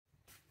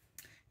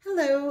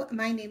Hello,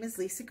 my name is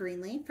Lisa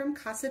Greenlee from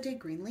Casa de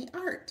Greenlee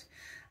Art.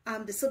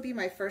 This will be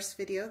my first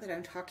video that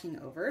I'm talking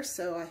over,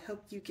 so I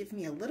hope you give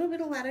me a little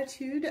bit of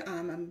latitude.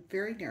 I'm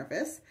very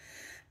nervous.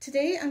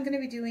 Today I'm going to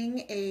be doing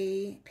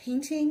a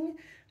painting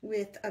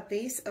with a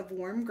base of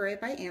Warm Gray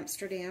by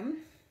Amsterdam,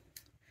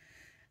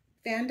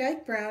 Van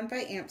Dyke Brown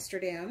by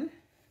Amsterdam,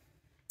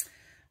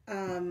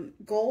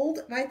 Gold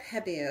by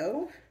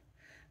Pebeo,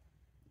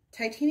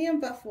 Titanium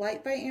Buff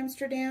Light by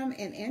Amsterdam,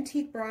 and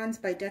Antique Bronze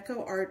by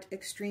DecoArt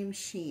Extreme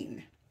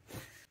Sheen.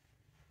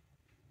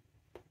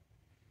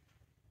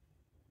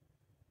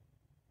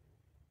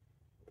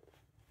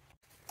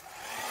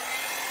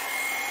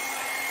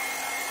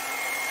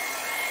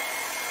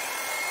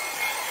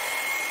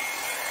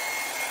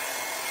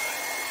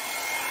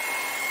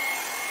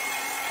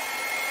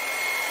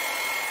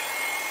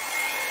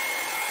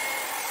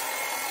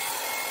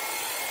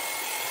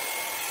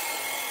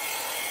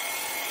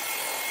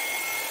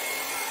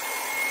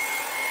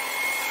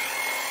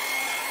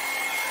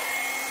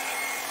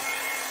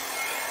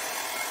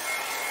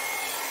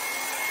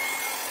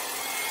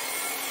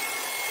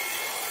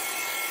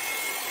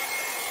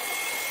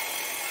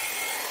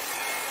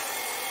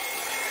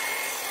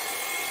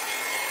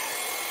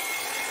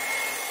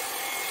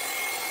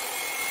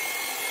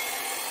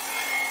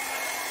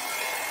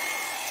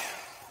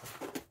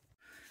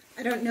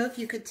 I don't know if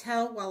you could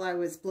tell while I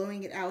was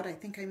blowing it out, I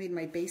think I made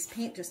my base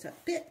paint just a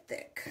bit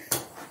thick.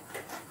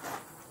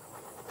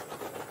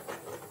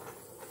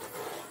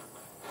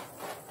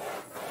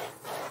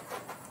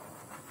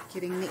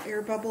 Getting the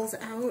air bubbles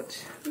out.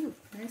 Ooh,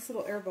 nice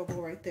little air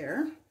bubble right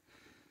there.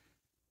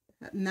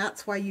 And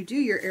that's why you do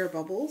your air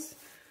bubbles,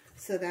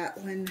 so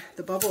that when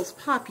the bubbles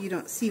pop, you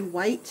don't see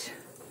white.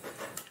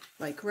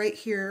 Like right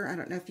here, I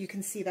don't know if you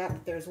can see that,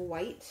 but there's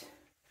white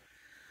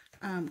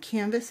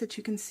canvas that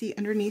you can see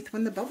underneath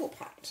when the bubble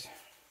popped.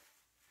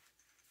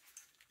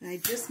 And I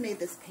just made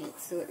this paint,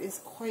 so it is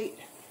quite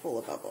full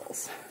of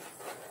bubbles.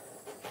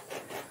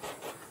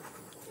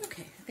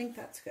 Okay, I think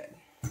that's good.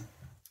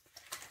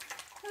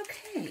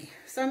 Okay,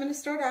 so I'm going to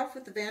start off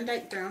with the Van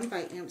Dyke Brown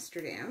by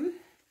Amsterdam.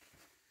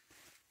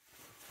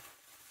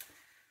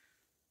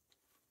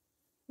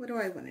 What do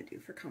I want to do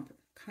for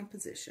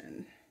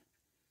composition?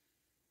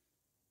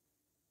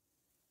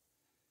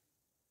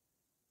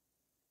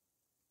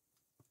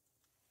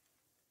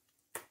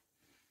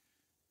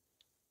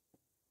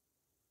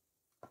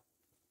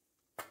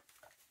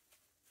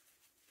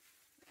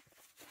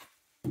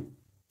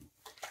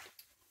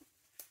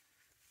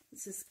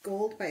 This is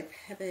Gold by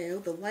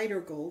Pebeo, the lighter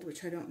gold,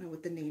 which I don't know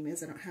what the name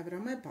is. I don't have it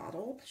on my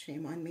bottle.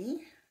 Shame on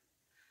me.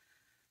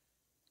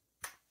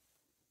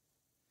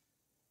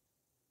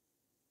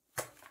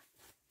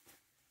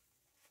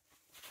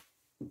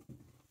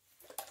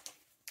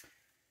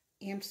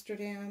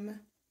 Amsterdam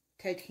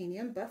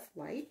Titanium Buff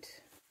Light,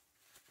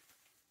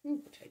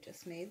 which I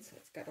just made, so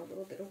it's got a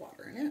little bit of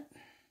water in it.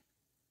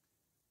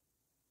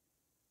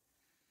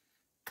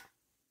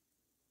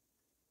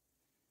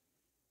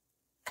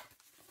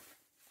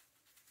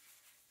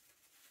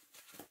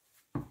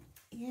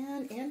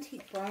 And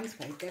Antique Bronze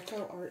by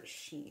DecoArt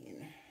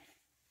Sheen.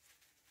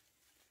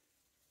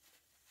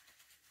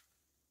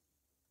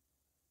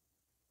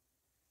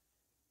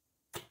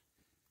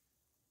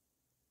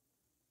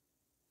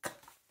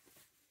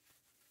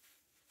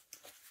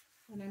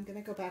 And I'm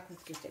going to go back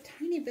with just a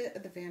tiny bit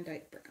of the Van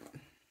Dyke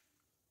Brown.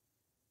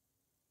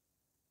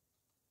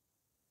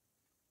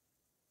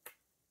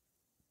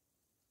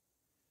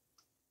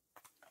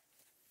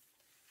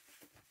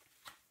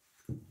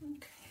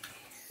 Okay.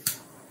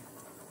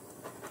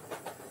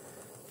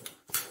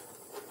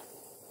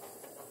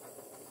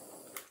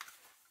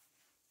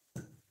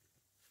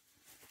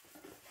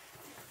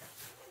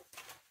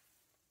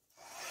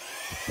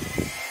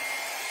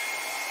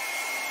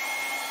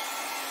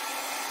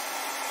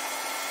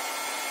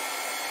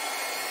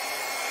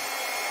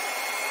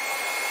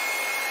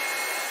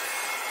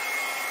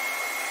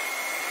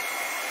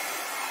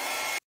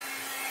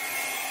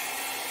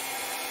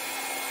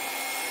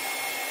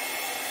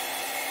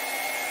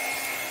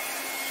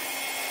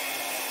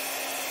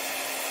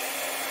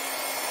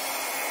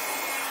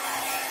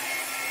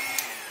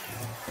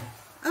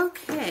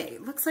 Okay,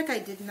 looks like I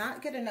did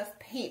not get enough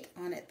paint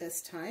on it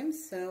this time,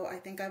 so I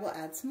think I will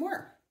add some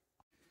more.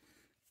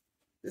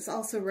 This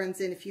also runs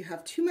in if you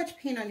have too much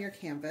paint on your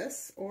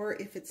canvas or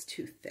if it's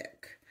too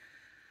thick.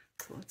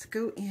 So let's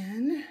go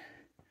in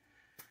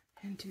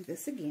and do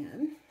this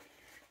again.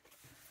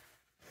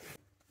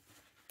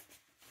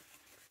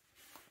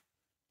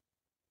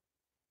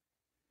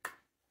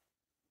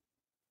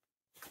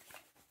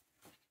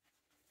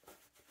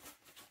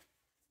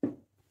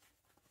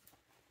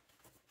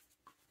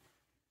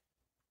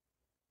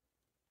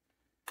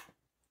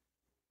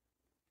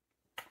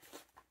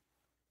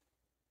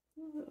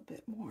 A little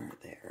bit more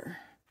there.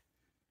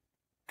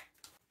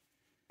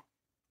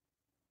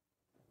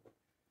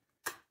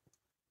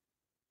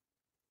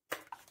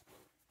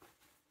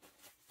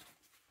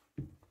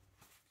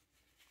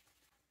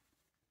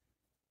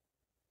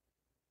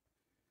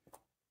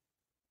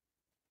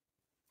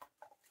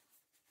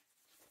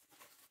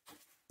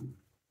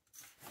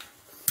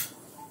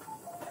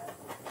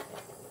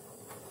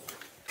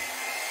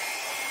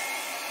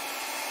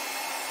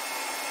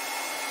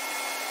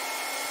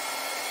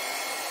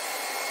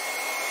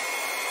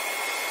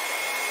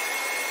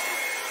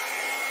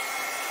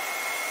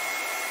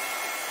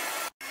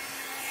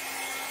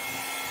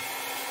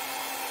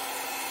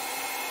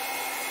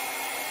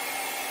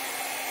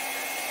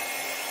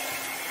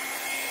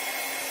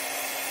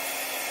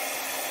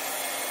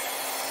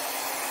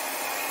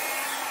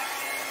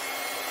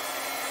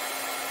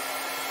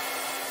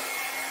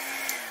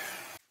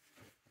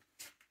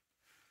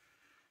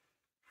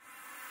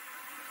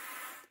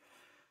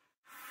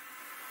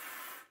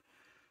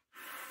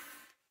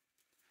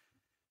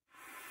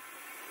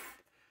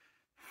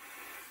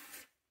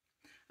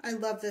 I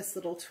love this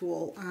little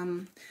tool.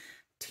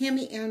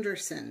 Tammy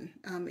Anderson,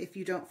 if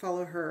you don't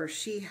follow her,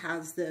 she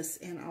has this,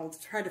 and I'll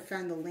try to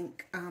find the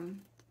link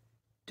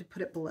to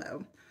put it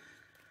below.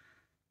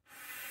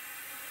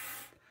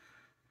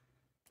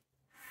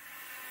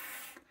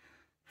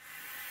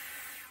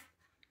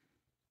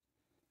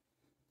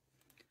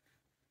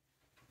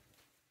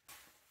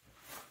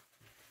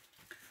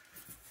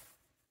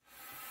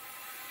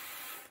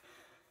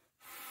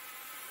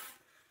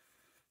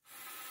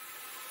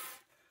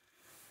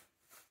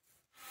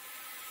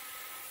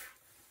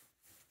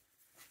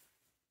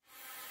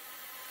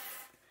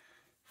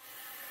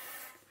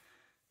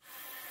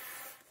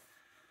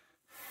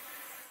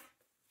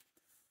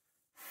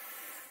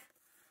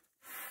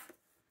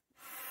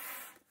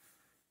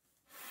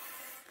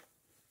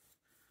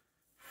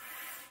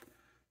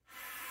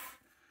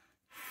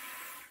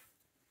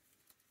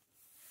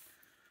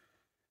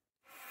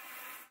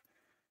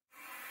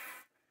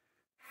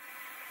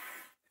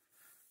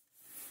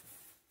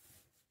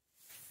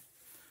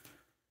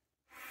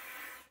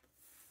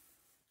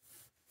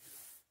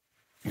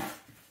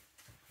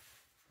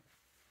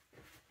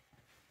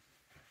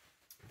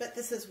 But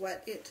this is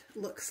what it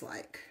looks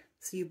like.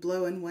 So you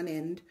blow in one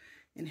end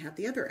and have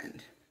the other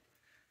end.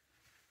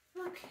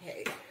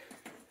 Okay.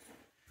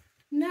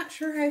 Not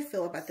sure how I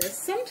feel about this.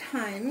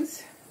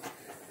 Sometimes,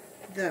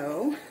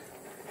 though,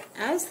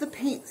 as the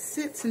paint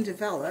sits and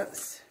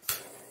develops,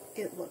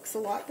 it looks a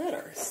lot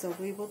better. So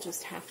we will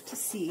just have to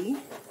see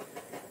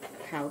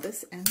how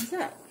this ends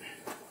up.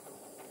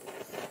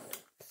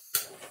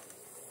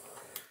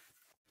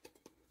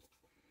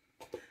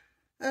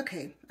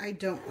 Okay, I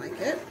don't like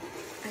it.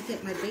 I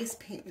think my base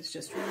paint is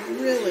just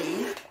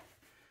really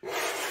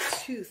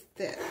too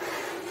thick.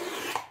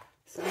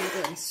 So I'm going to go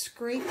ahead and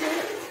scrape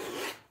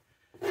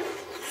it,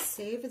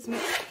 save as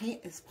much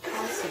paint as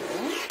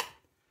possible,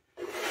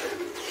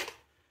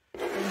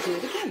 and do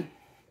it again.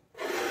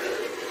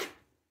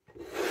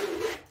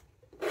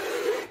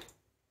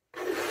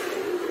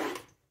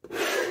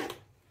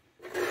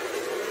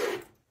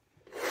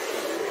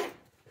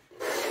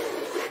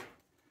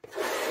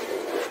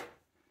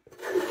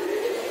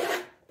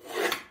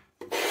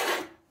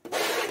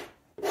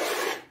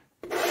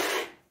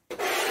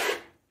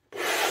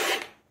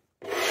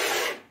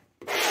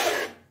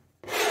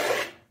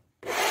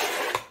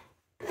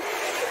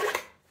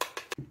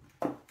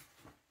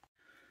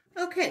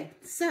 Okay,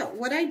 so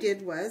what I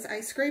did was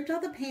I scraped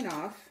all the paint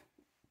off,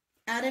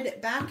 added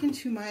it back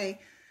into my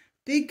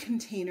big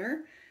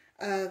container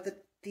of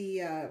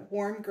the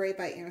Warm Gray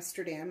by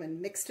Amsterdam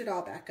and mixed it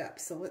all back up.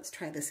 So let's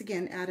try this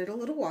again. Added a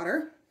little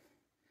water.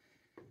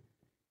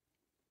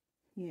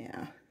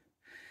 Yeah,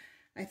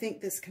 I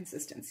think this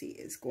consistency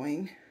is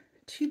going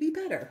to be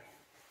better.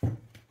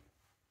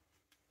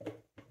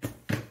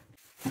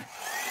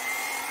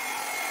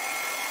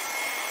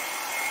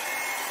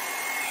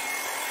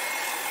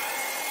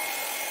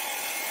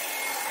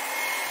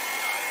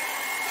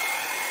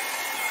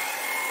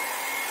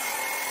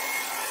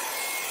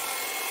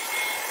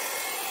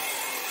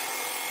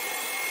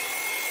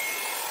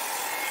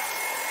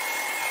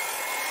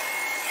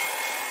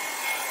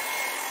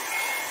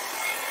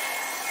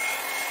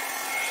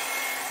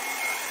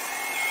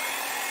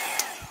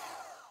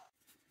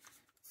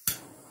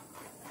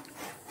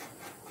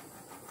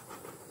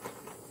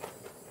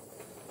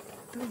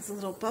 Those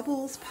little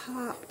bubbles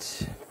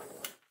popped.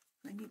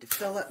 I need to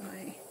fill up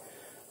my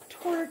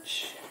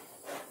torch.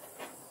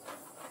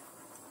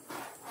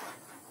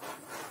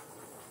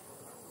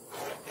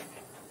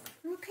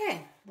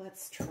 Okay,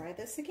 let's try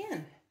this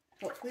again.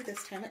 Hopefully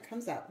this time it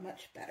comes out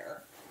much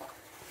better.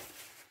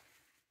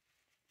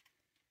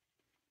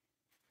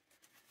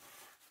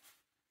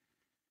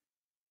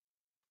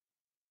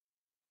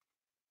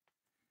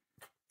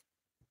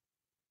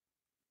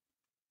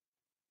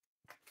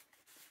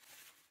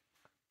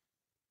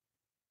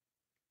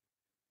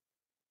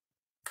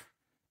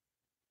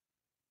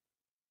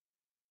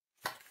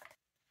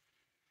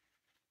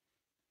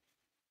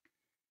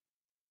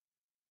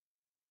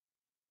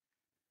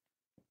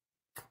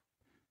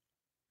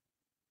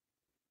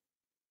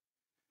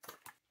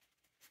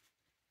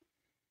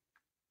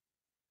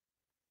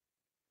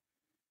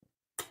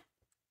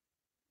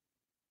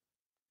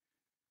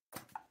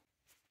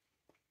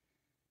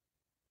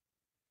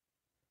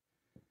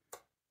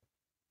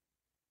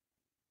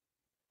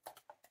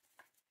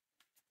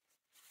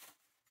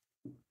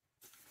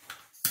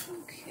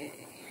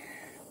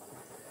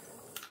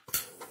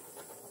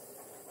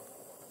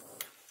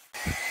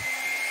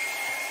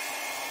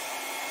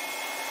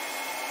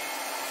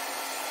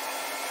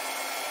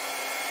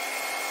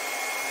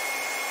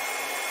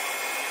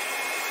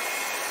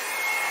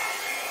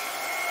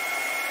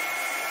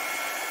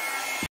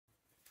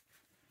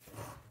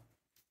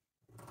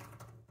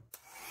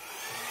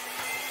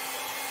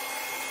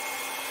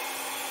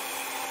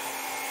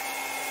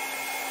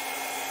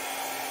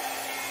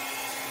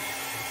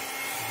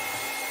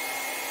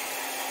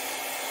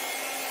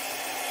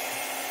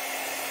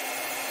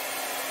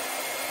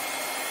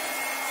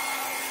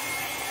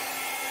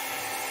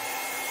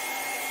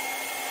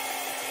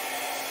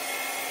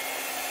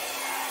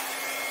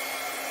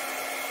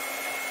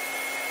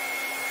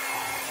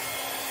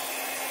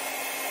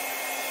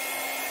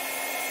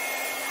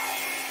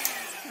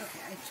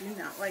 do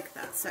not like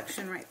that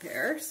section right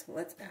there, so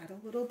let's add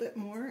a little bit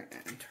more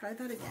and try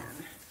that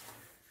again.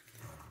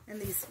 And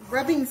these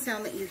rubbing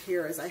sound that you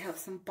hear is I have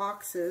some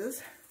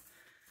boxes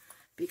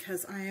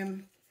because I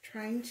am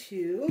trying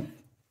to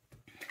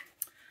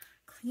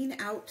clean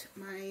out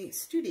my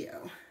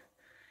studio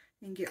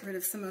and get rid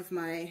of some of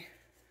my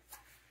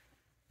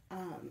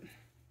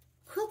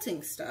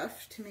quilting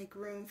stuff to make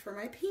room for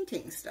my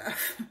painting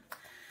stuff.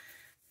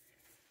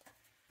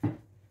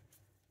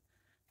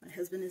 My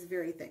husband is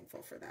very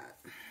thankful for that.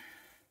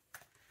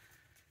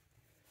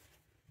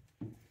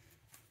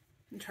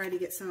 And try to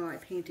get some of my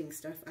painting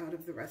stuff out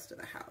of the rest of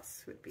the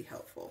house would be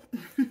helpful.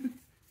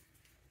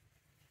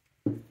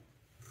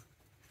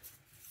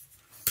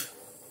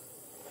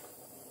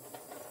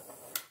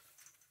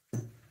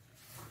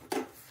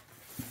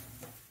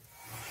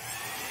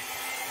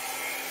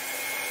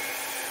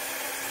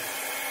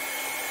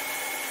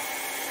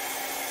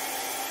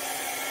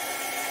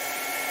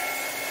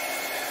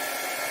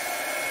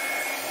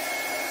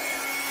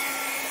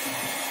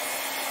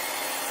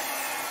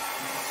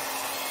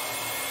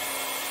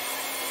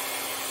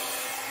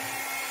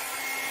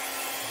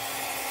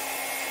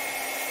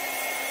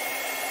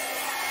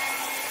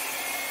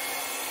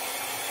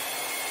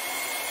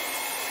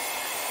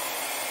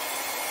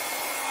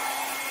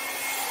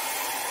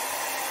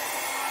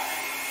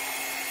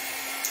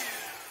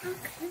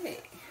 Okay,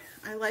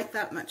 I like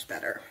that much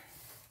better.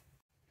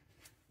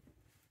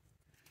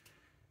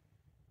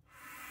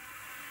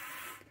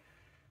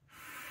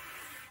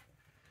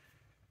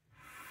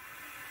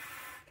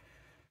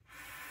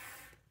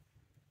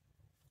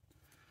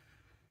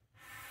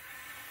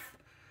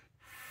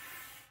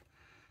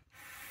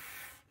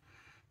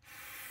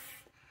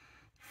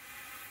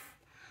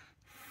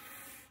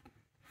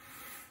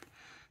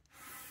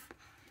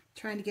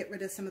 Trying to get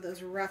rid of some of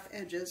those rough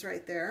edges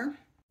right there.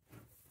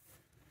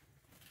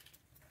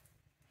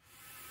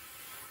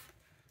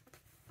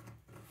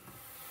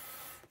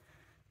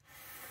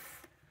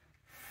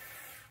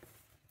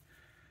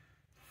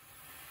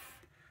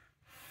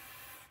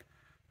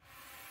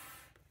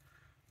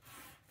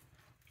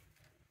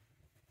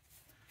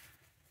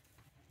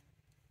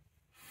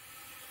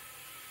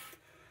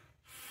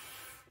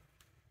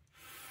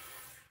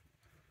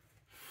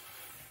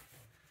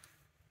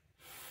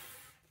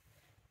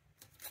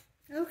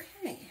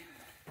 Okay.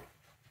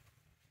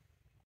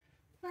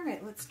 All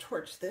right, let's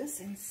torch this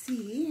and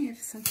see if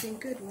something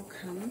good will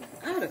come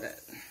out of it.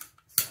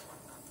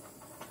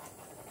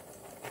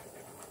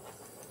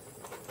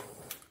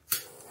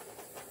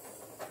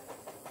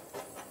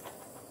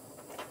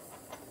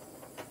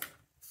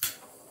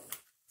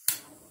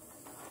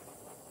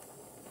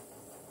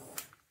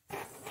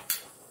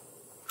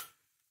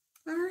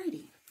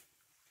 Alrighty.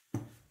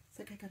 Looks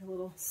like I got a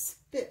little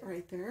spit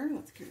right there.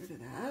 Let's get rid of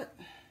that.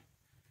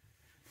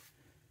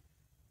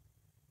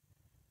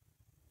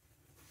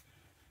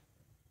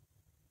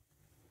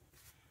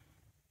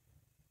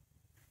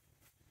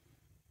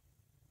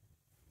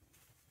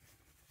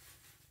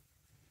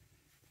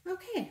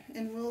 Okay,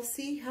 and we'll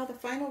see how the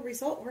final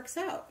result works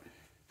out.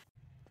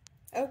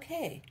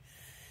 Okay,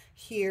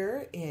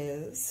 here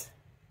is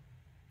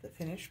the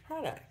finished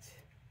product.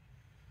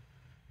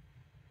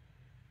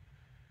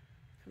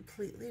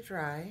 Completely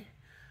dry.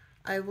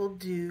 I will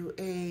do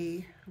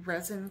a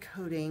resin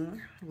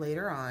coating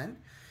later on,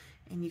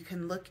 and you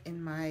can look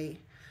in my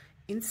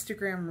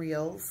Instagram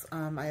reels.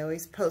 I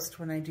always post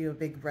when I do a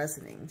big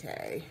resining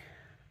day.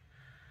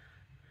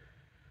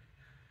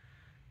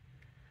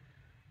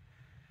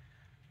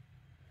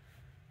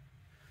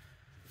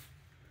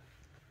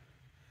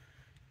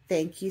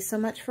 Thank you so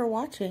much for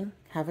watching.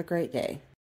 Have a great day.